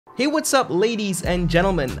Hey, what's up, ladies and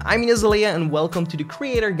gentlemen? I'm Ignace and welcome to the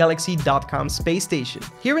Creatorgalaxy.com space station.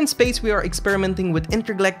 Here in space, we are experimenting with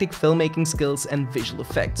intergalactic filmmaking skills and visual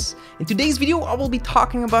effects. In today's video, I will be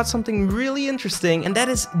talking about something really interesting, and that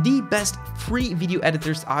is the best free video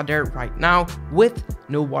editors out there right now with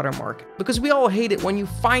no watermark. Because we all hate it when you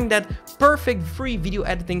find that perfect free video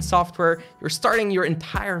editing software, you're starting your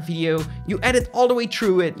entire video, you edit all the way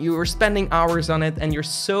through it, you're spending hours on it, and you're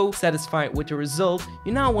so satisfied with the result,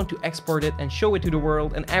 you now want to export it and show it to the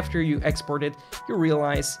world, and after you export it, you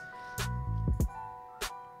realize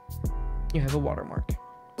you have a watermark.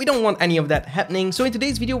 We don't want any of that happening, so in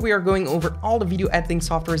today's video we are going over all the video editing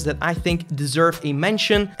softwares that I think deserve a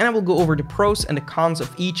mention, and I will go over the pros and the cons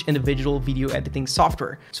of each individual video editing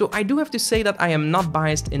software. So I do have to say that I am not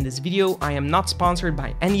biased in this video. I am not sponsored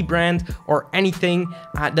by any brand or anything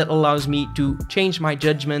that allows me to change my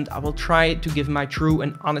judgment. I will try to give my true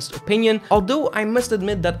and honest opinion, although I must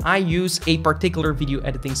admit that I use a particular video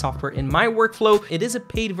editing software in my workflow. It is a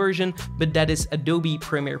paid version, but that is Adobe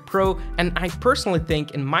Premiere Pro, and I personally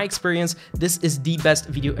think, in my experience, this is the best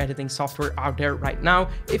video editing software out there right now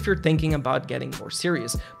if you're thinking about getting more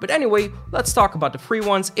serious. But anyway, let's talk about the free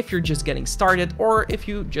ones if you're just getting started or if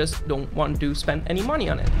you just don't want to spend any money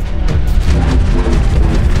on it.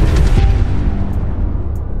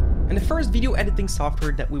 And the first video editing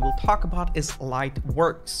software that we will talk about is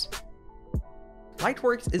Lightworks.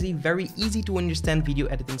 Lightworks is a very easy to understand video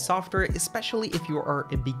editing software, especially if you are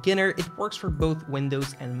a beginner. It works for both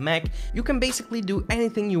Windows and Mac. You can basically do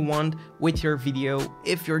anything you want with your video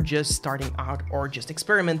if you're just starting out or just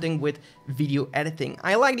experimenting with video editing.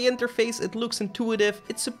 I like the interface, it looks intuitive,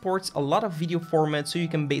 it supports a lot of video formats, so you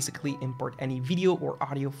can basically import any video or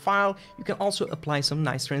audio file. You can also apply some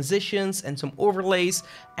nice transitions and some overlays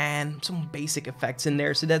and some basic effects in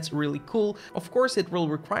there, so that's really cool. Of course, it will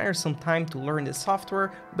require some time to learn this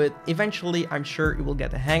software, but eventually I'm sure you will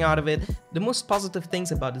get the hang out of it. The most positive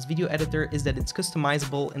things about this video editor is that it's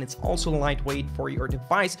customizable and it's also lightweight for your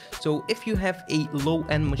device, so if you have a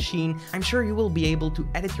low-end machine, I'm sure you will be able to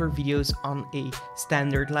edit your videos on a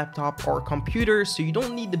standard laptop or computer, so you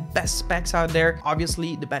don't need the best specs out there.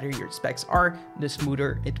 Obviously, the better your specs are, the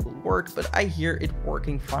smoother it will work, but I hear it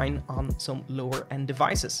working fine on some lower-end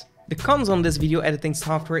devices. The cons on this video editing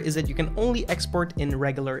software is that you can only export in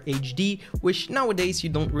regular HD, which nowadays you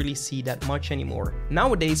don't really see that much anymore.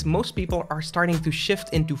 Nowadays, most people are starting to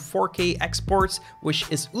shift into 4K exports, which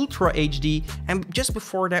is Ultra HD, and just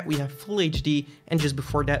before that we have Full HD, and just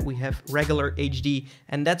before that we have regular HD,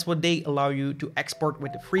 and that's what they allow you to export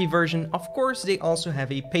with the free version. Of course, they also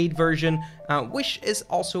have a paid version, which is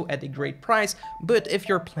also at a great price, but if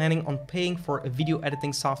you're planning on paying for a video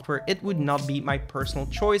editing software, it would not be my personal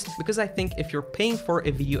choice, because I think if you're paying for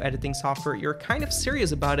a video editing software, you're kind of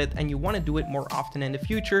serious about it and you want to do it more often in the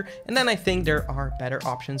future, and then I think there are better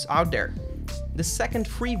options out there. The second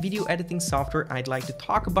free video editing software I'd like to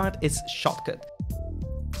talk about is Shotcut.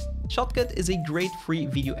 Shotcut is a great free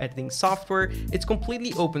video editing software. It's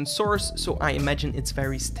completely open source, so I imagine it's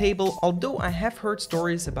very stable, although I have heard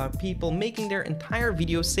stories about people making their entire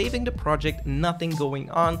video, saving the project, nothing going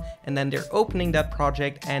on, and then they're opening that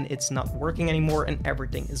project and it's not working anymore and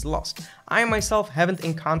everything is lost. I myself haven't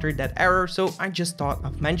encountered that error, so I just thought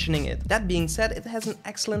of mentioning it. That being said, it has an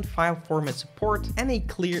excellent file format support and a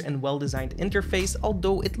clear and well-designed interface,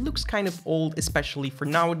 although it looks kind of old, especially for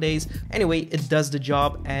nowadays. Anyway, it does the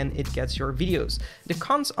job and it gets your videos. The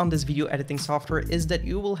cons on this video editing software is that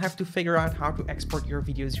you will have to figure out how to export your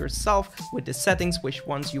videos yourself with the settings, which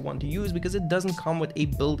ones you want to use, because it doesn't come with a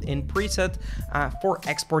built-in preset for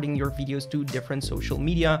exporting your videos to different social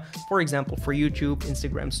media. For example, for YouTube,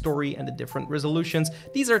 Instagram Story, and the different resolutions.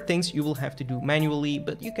 These are things you will have to do manually,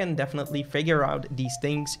 but you can definitely figure out these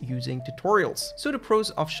things using tutorials. So the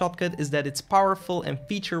pros of Shotcut is that it's powerful and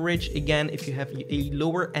feature-rich. Again, if you have a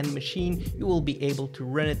lower-end machine, you will be able to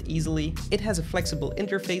run it easily. It has a flexible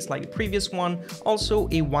interface like the previous one, also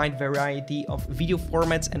a wide variety of video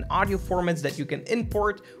formats and audio formats that you can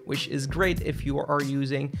import, which is great if you are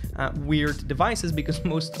using weird devices, because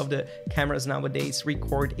most of the cameras nowadays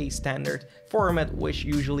record a standard format, which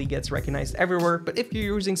usually gets recognized everywhere, but if you're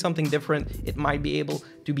using something different, it might be able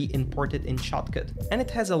to be imported in Shotcut. And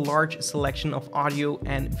it has a large selection of audio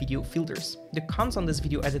and video filters. The cons on this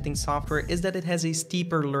video editing software is that it has a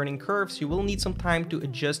steeper learning curve, so you will need some time to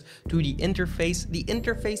adjust to the interface. The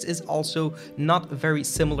interface is also not very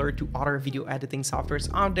similar to other video editing softwares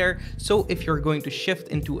out there, so if you're going to shift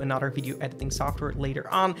into another video editing software later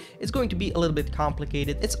on, it's going to be a little bit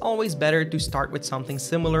complicated. It's always better to start with something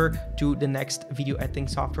similar to the next video editing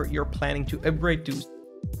software you're planning to upgrade to.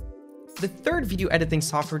 The third video editing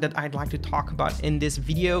software that I'd like to talk about in this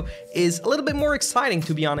video is a little bit more exciting,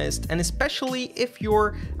 to be honest, and especially if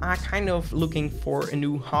you're kind of looking for a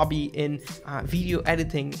new hobby in video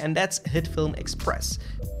editing, and that's HitFilm Express.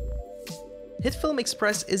 HitFilm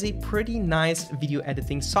Express is a pretty nice video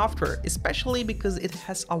editing software, especially because it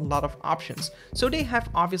has a lot of options. So they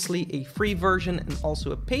have obviously a free version and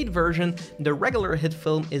also a paid version. The regular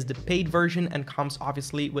HitFilm is the paid version and comes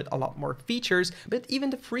obviously with a lot more features, but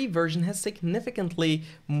even the free version has significantly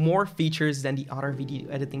more features than the other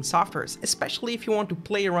video editing softwares, especially if you want to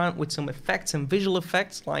play around with some effects and visual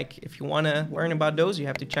effects. Like if you want to learn about those, you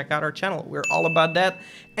have to check out our channel. We're all about that.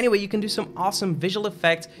 Anyway, you can do some awesome visual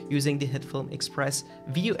effects using the HitFilm Express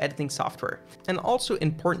video editing software. And also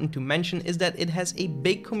important to mention is that it has a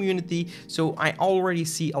big community, so I already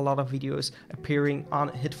see a lot of videos appearing on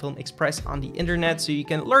HitFilm Express on the internet, so you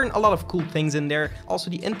can learn a lot of cool things in there. Also,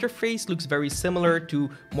 the interface looks very similar to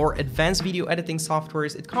more advanced video editing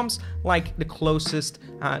softwares. It comes like the closest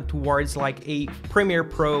towards like a Premiere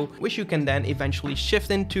Pro, which you can then eventually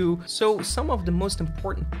shift into. So some of the most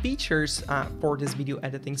important features for this video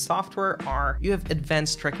editing software are: you have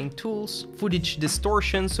advanced tracking tools, footage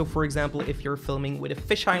distortion, so for example if you're filming with a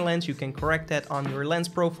fisheye lens you can correct that on your lens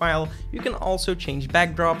profile. You can also change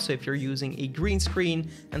backdrops, so if you're using a green screen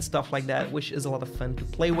and stuff like that, which is a lot of fun to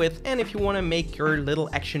play with. And if you want to make your little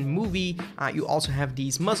action movie, you also have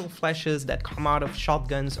these muzzle flashes that come out of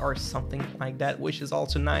shotguns or something like that, which is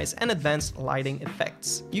also nice, and advanced lighting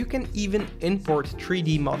effects. You can even import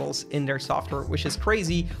 3D models in their software, which is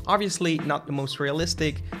crazy. Obviously not the most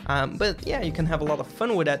realistic, but yeah, you can have a lot of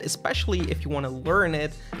fun with that, especially if you want to learn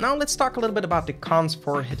it. Now let's talk a little bit about the cons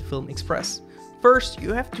for HitFilm Express. First,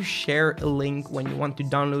 you have to share a link when you want to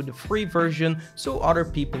download the free version so other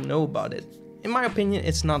people know about it. In my opinion,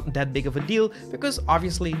 it's not that big of a deal because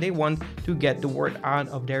obviously they want to get the word out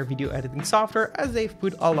of their video editing software, as they've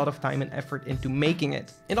put a lot of time and effort into making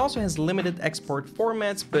it. It also has limited export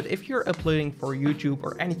formats, but if you're uploading for YouTube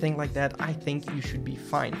or anything like that, I think you should be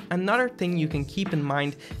fine. Another thing you can keep in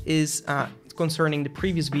mind is concerning the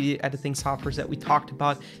previous video editing softwares that we talked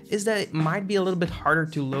about, is that it might be a little bit harder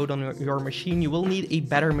to load on your machine. You will need a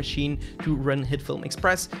better machine to run HitFilm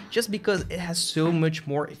Express, just because it has so much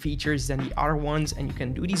more features than the other ones, and you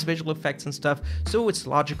can do these visual effects and stuff, so it's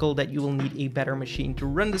logical that you will need a better machine to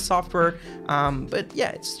run the software. But yeah,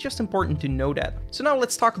 it's just important to know that. So now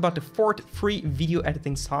let's talk about the fourth free video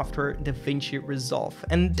editing software, Davinci Resolve.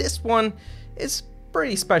 And this one is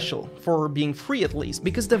pretty special, for being free at least,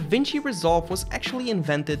 because Davinci Resolve was actually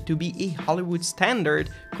invented to be a Hollywood standard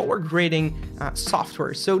color grading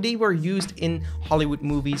software. So they were used in Hollywood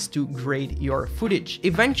movies to grade your footage.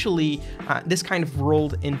 Eventually, this kind of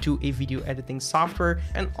rolled into a video editing software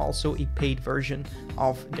and also a paid version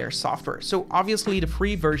of their software. So obviously the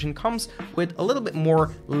free version comes with a little bit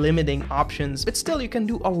more limiting options, but still you can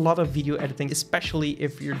do a lot of video editing, especially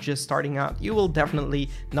if you're just starting out. You will definitely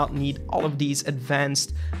not need all of these advanced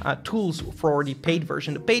tools for the paid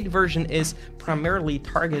version. The paid version is primarily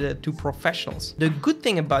targeted to professionals. The good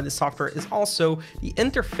thing about the software is also the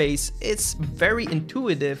interface. It's very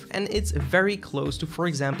intuitive and it's very close to, for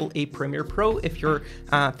example, a Premiere Pro if you're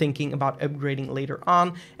thinking about upgrading later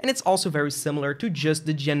on. And it's also very similar to just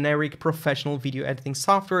the generic professional video editing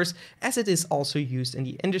softwares, as it is also used in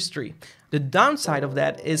the industry. The downside of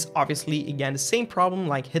that is obviously, again, the same problem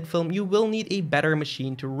like HitFilm. You will need a better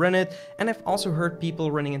machine to run it, and I've also heard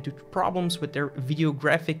people running into problems with their video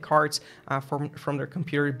graphic cards from their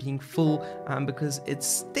computer being full, because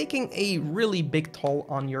it's taking a really big toll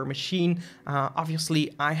on your machine.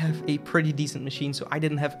 Obviously, I have a pretty decent machine, so I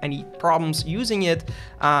didn't have any problems using it,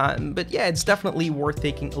 but yeah, it's definitely worth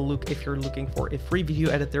taking a look if you're looking for a free video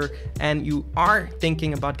editor and you are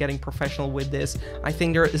thinking about getting professional with this. I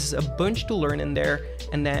think there is a bunch to learn in there,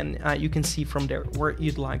 and then you can see from there where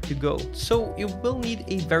you'd like to go. So you will need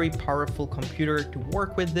a very powerful computer to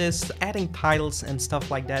work with this. Adding titles and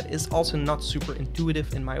stuff like that is also not super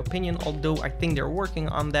intuitive in my opinion, although I think they're working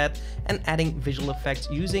on that. And adding visual effects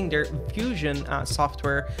using their Fusion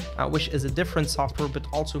software, which is a different software but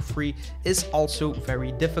also free, is also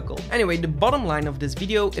very difficult. Anyway, the bottom line of this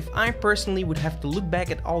video, if I personally would have to look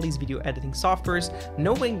back at all these video editing softwares,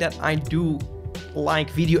 knowing that I do like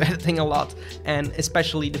video editing a lot, and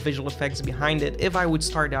especially the visual effects behind it, if I would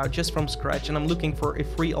start out just from scratch and I'm looking for a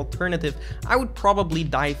free alternative, I would probably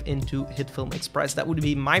dive into HitFilm Express. That would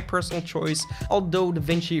be my personal choice, although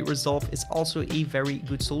Davinci Resolve is also a very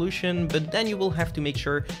good solution, but then you will have to make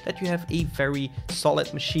sure that you have a very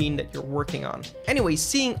solid machine that you're working on. Anyway,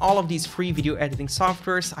 seeing all of these free video editing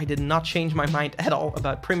softwares, I did not change my mind at all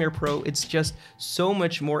about Premiere Pro. It's just so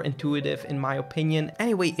much more intuitive in my opinion.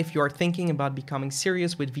 Anyway, if you are thinking about becoming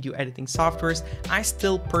serious with video editing softwares, I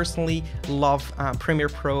still personally love Premiere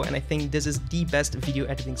Pro, and I think this is the best video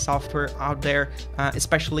editing software out there,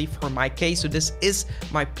 especially for my case. So this is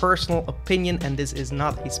my personal opinion and this is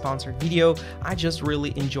not a sponsored video. I just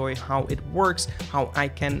really enjoy how it works, how I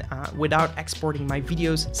can, without exporting my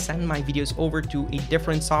videos, send my videos over to a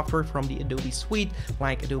different software from the Adobe suite,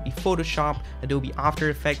 like Adobe Photoshop, Adobe After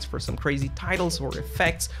Effects for some crazy titles or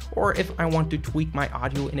effects, or if I want to tweak my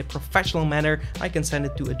audio in a professional manner, I can send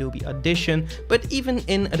it to Adobe Audition. But even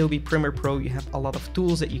in Adobe Premiere Pro, you have a lot of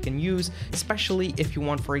tools that you can use, especially if you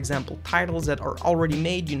want, for example, titles that are already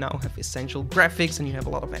made. You now have essential graphics and you have a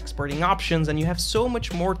lot of exporting options and you have so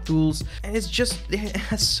much more tools, and it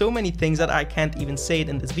has so many things that I can't even say it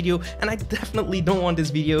in this video, and I definitely don't want this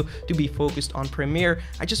video to be focused on Premiere.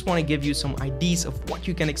 I just want to give you some ideas of what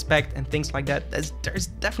you can expect and things like that. There's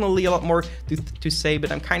definitely a lot more to say,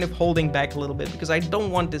 but I'm kind of holding back a little bit because I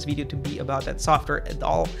don't want this video to be about that software at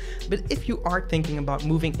all. But if you are thinking about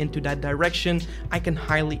moving into that direction, I can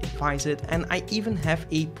highly advise it, and I even have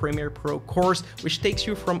a Premiere Pro course which takes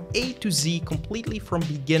you from A to Z, completely from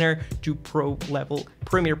beginner to pro level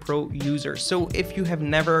Premiere Pro user. So if you have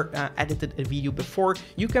never edited a video before,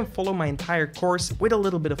 you can follow my entire course. With a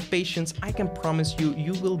little bit of patience, I can promise you,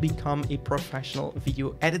 you will become a professional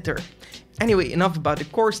video editor. Anyway, enough about the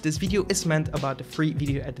course. This video is meant about the free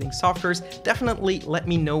video editing softwares. Definitely let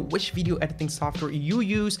me know which video editing software you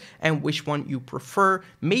use and which one you prefer.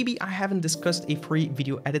 Maybe I haven't discussed a free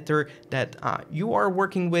video editor that you are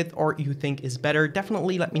working with or you think is better.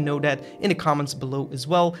 Definitely let me know that in the comments below as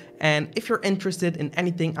well. And if you're interested in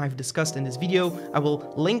anything I've discussed in this video, I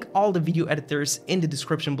will link all the video editors in the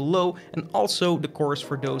description below and also the course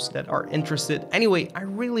for those that are interested. Anyway, I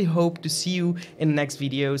really hope to see you in the next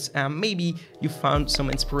videos. Maybe you found some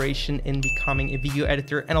inspiration in becoming a video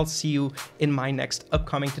editor, and I'll see you in my next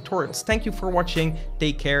upcoming tutorials. Thank you for watching,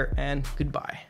 take care, and goodbye.